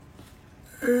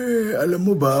Alam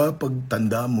mo ba, pag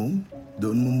tanda mo,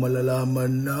 doon mo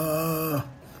malalaman na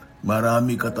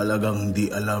marami ka talagang di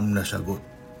alam na sagot.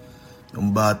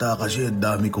 Nung bata kasi,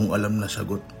 dami kong alam na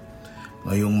sagot.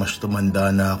 Ngayong mas tumanda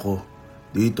na ako,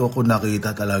 dito ko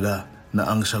nakita talaga na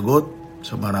ang sagot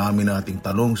sa marami nating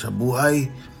tanong sa buhay,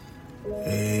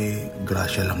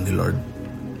 grasya lang ni Lord.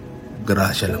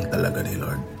 Grasya lang talaga ni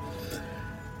Lord.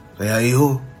 Kaya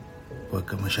iho, huwag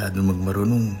ka masyadong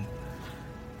magmarunong.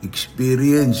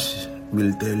 Experience will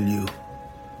tell you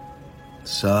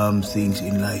some things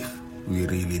in life we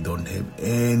really don't have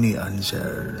any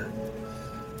answer.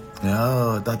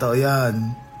 Totoo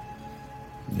yan.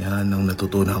 Yan ang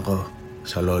natutunan ko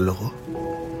sa lolo ko.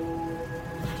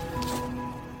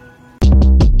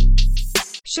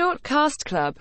 Shortcast Club.